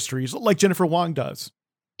more histories like Jennifer Wong does.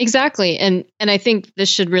 Exactly. And I think this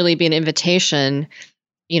should really be an invitation.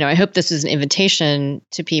 I hope this is an invitation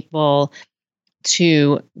to people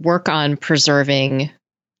to work on preserving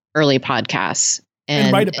early podcasts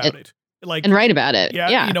and write about it. And write about it.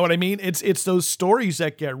 Yeah. You know what I mean? It's those stories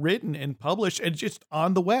that get written and published and just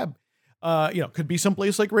on the web. Could be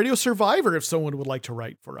someplace like Radio Survivor if someone would like to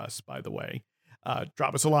write for us, by the way.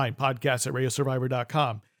 Drop us a line,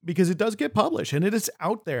 podcast@radiosurvivor.com, because it does get published and it is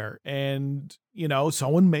out there and,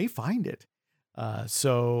 someone may find it.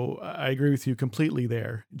 So I agree with you completely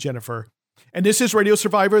there, Jennifer. And this is Radio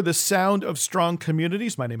Survivor, the sound of strong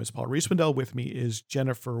communities. My name is Paul Riesmandel. With me is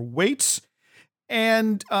Jennifer Waits.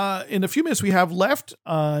 And in the few minutes we have left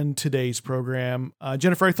on today's program,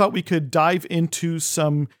 Jennifer, I thought we could dive into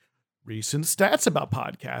some recent stats about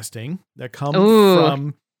podcasting that come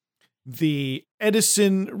from the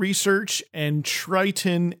Edison Research and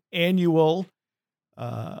Triton annual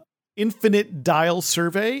Infinite Dial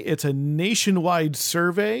Survey. It's a nationwide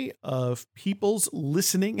survey of people's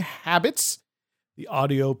listening habits, the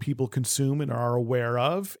audio people consume and are aware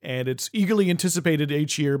of. And it's eagerly anticipated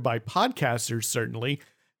each year by podcasters, certainly,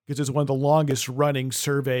 because it's one of the longest running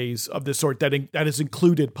surveys of this sort that has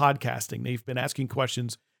included podcasting. They've been asking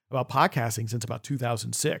questions about podcasting since about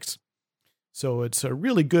 2006. So it's a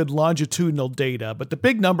really good longitudinal data. But the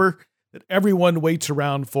big number that everyone waits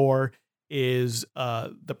around for is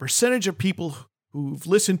the percentage of people who've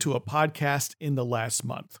listened to a podcast in the last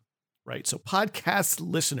month, right? So podcast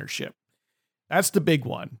listenership. That's the big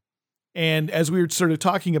one. And as we were sort of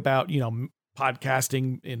talking about,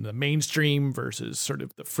 podcasting in the mainstream versus sort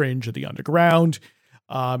of the fringe or the underground,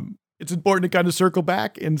 it's important to kind of circle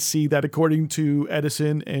back and see that according to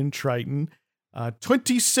Edison and Triton,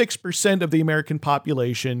 26% of the American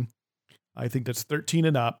population, I think that's 12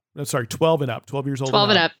 and up, 12 years old 12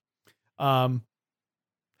 and up,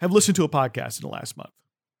 have listened to a podcast in the last month.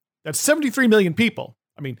 That's 73 million people.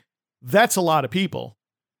 I mean, that's a lot of people.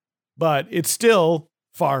 But it's still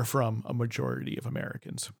far from a majority of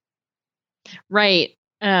Americans. Right.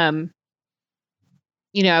 I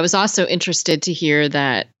was also interested to hear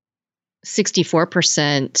that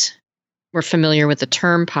 64% were familiar with the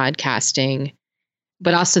term podcasting,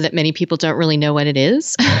 but also that many people don't really know what it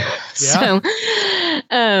is. Yeah.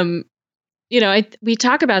 So, we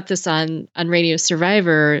talk about this on Radio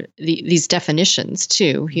Survivor, these definitions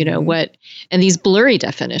too, and these blurry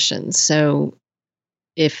definitions. So,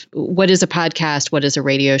 what is a podcast, what is a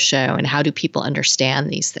radio show, and how do people understand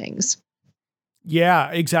these things?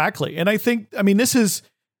 Yeah, exactly. And I think, this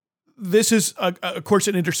is of course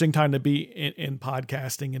an interesting time to be in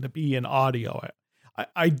podcasting and to be in audio.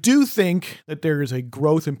 I do think that there is a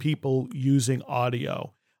growth in people using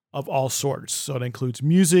audio of all sorts. So it includes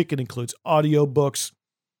music, it includes audiobooks,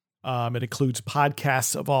 it includes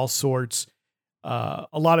podcasts of all sorts. A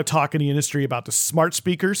lot of talk in the industry about the smart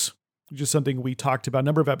speakers, which is something we talked about a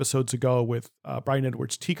number of episodes ago with Brian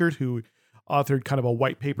Edwards Tiekert, who authored kind of a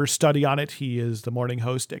white paper study on it. He is the morning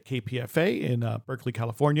host at KPFA in Berkeley,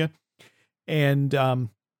 California. And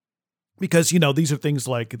because, these are things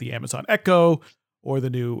like the Amazon Echo or the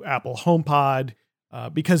new Apple HomePod,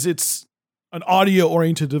 because it's an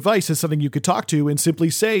audio-oriented device, is something you could talk to and simply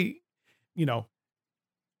say,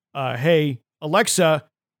 hey, Alexa,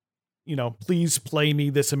 please play me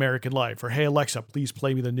This American Life, or hey, Alexa, please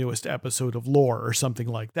play me the newest episode of Lore, or something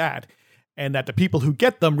like that. And that the people who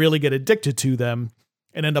get them really get addicted to them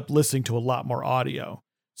and end up listening to a lot more audio.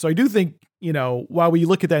 So I do think, while we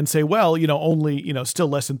look at that and say, well, only, still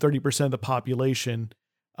less than 30% of the population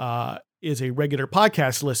is a regular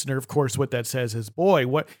podcast listener. Of course, what that says is, boy,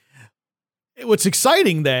 what's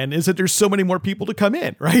exciting then is that there's so many more people to come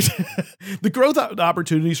in, right? The growth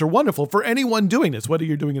opportunities are wonderful for anyone doing this, whether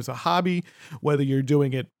you're doing it as a hobby, whether you're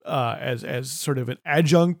doing it as sort of an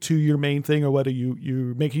adjunct to your main thing, or whether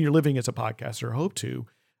you're making your living as a podcaster or hope to.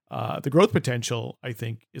 The growth potential, I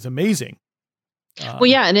think, is amazing. Well,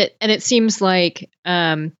 yeah, and it seems like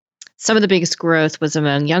some of the biggest growth was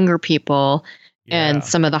among younger people, and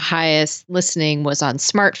some of the highest listening was on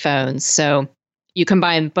smartphones. So you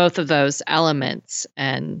combine both of those elements,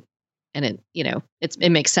 and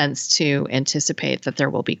it makes sense to anticipate that there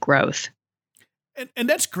will be growth. And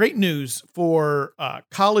that's great news for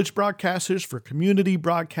college broadcasters, for community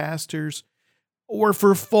broadcasters, or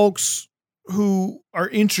for folks who are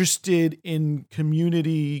interested in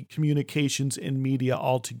community communications and media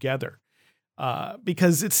altogether.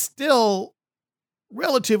 Because it's still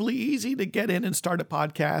relatively easy to get in and start a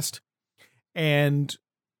podcast and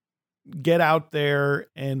get out there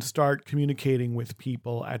and start communicating with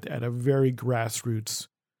people at a very grassroots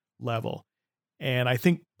level. And I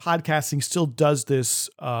think podcasting still does this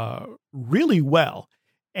really well.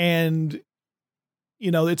 And,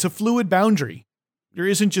 it's a fluid boundary. There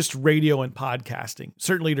isn't just radio and podcasting.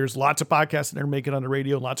 Certainly there's lots of podcasts that are making it on the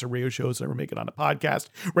radio, and lots of radio shows that are making it on a podcast.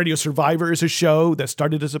 Radio Survivor is a show that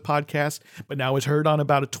started as a podcast, but now is heard on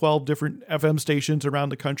about 12 different FM stations around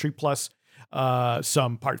the country, plus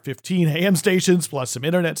some Part 15 AM stations, plus some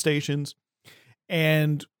internet stations.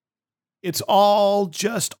 And it's all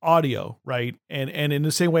just audio, right? And in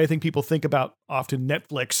the same way, I think people think about often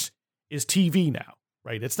Netflix is TV now,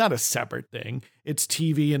 right? It's not a separate thing. It's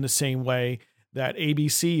TV in the same way that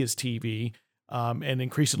ABC is TV. And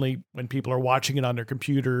increasingly when people are watching it on their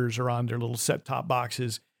computers or on their little set-top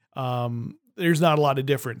boxes, there's not a lot of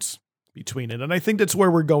difference between it. And I think that's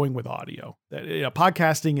where we're going with audio. That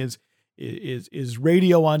podcasting is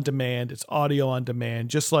radio on demand. It's audio on demand,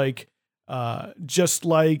 just like a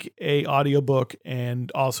audiobook,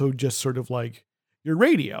 and also just sort of like your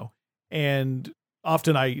radio. And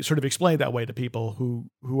often I sort of explain it that way to people who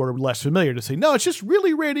are less familiar, to say, no, it's just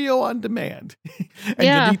really radio on demand. And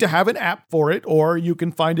you need to have an app for it, or you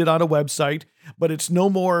can find it on a website, but it's no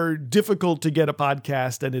more difficult to get a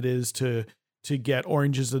podcast than it is to get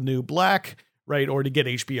Orange is the New Black, right? Or to get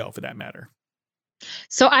HBO for that matter.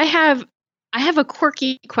 So I have a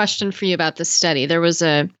quirky question for you about this study. There was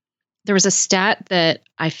a stat that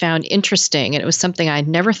I found interesting, and it was something I'd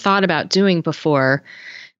never thought about doing before.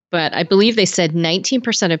 But I believe they said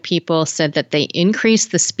 19% of people said that they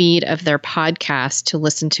increased the speed of their podcast to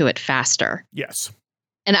listen to it faster. Yes.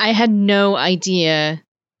 And I had no idea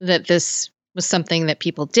that this was something that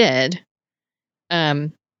people did.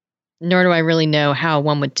 Nor do I really know how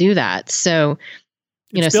one would do that. So,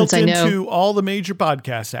 it's since I know built into all the major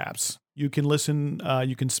podcast apps, you can listen,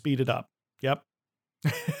 you can speed it up. Yep.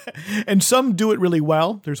 And some do it really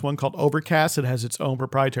well. There's one called Overcast that has its own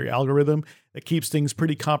proprietary algorithm that keeps things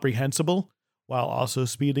pretty comprehensible while also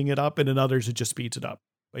speeding it up. And in others, it just speeds it up.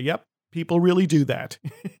 But yep, people really do that.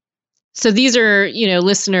 So these are,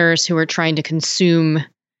 listeners who are trying to consume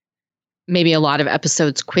maybe a lot of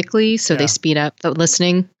episodes quickly. So they speed up the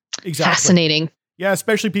listening. Exactly. Fascinating. Yeah,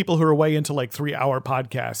 especially people who are way into like 3-hour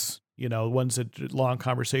podcasts, ones that long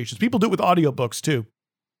conversations. People do it with audiobooks too.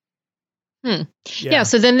 Yeah.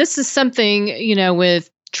 So then this is something, with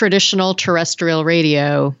traditional terrestrial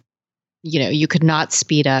radio, you could not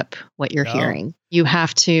speed up what you're hearing. You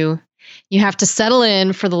have to settle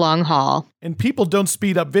in for the long haul. And people don't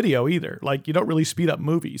speed up video either. Like, you don't really speed up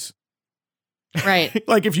movies. Right.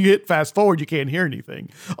 Like if you hit fast forward, you can't hear anything.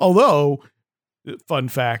 Although, fun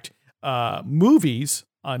fact, movies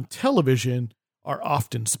on television are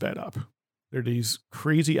often sped up. There are these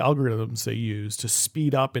crazy algorithms they use to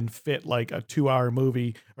speed up and fit like a 2-hour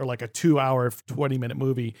movie, or like a 2-hour, 20-minute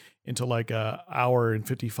movie into like a hour and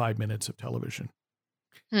 55 minutes of television.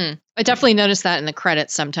 I definitely noticed that in the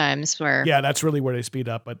credits sometimes where. Yeah, that's really where they speed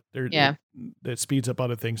up, but it speeds up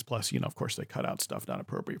other things. Plus, of course they cut out stuff not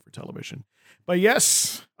appropriate for television. But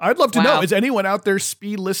yes, I'd love to know, is anyone out there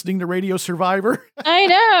speed listening to Radio Survivor? I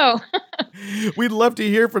know. We'd love to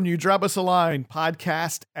hear from you. Drop us a line,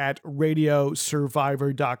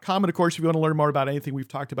 podcast@radiosurvivor.com. And of course, if you want to learn more about anything we've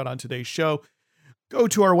talked about on today's show, go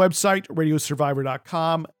to our website,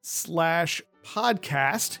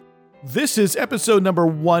 radiosurvivor.com/podcast. This is episode number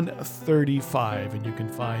 135, and you can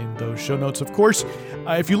find those show notes. Of course,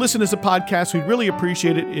 if you listen as a podcast, we'd really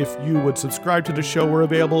appreciate it if you would subscribe to the show. We're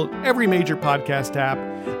available in every major podcast app,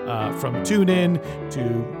 from TuneIn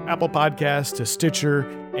to Apple Podcasts to Stitcher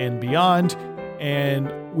and beyond.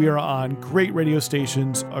 And we are on great radio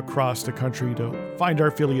stations across the country. To find our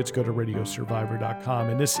affiliates, go to radiosurvivor.com.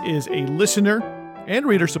 And this is a listener and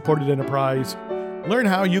reader-supported enterprise. Learn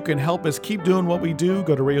how you can help us keep doing what we do.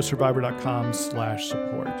 Go to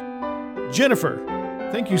radiosurvivor.com/support. Jennifer,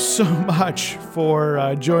 thank you so much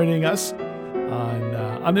for joining us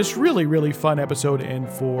on this really, really fun episode, and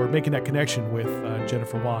for making that connection with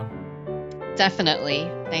Jennifer Wong. Definitely.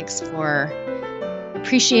 Thanks for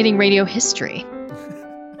appreciating radio history.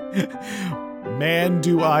 Man,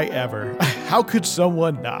 do I ever. How could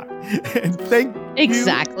someone not? And thank you,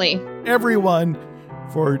 everyone,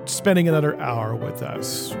 for spending another hour with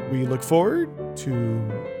us. We look forward to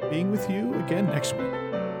being with you again next week.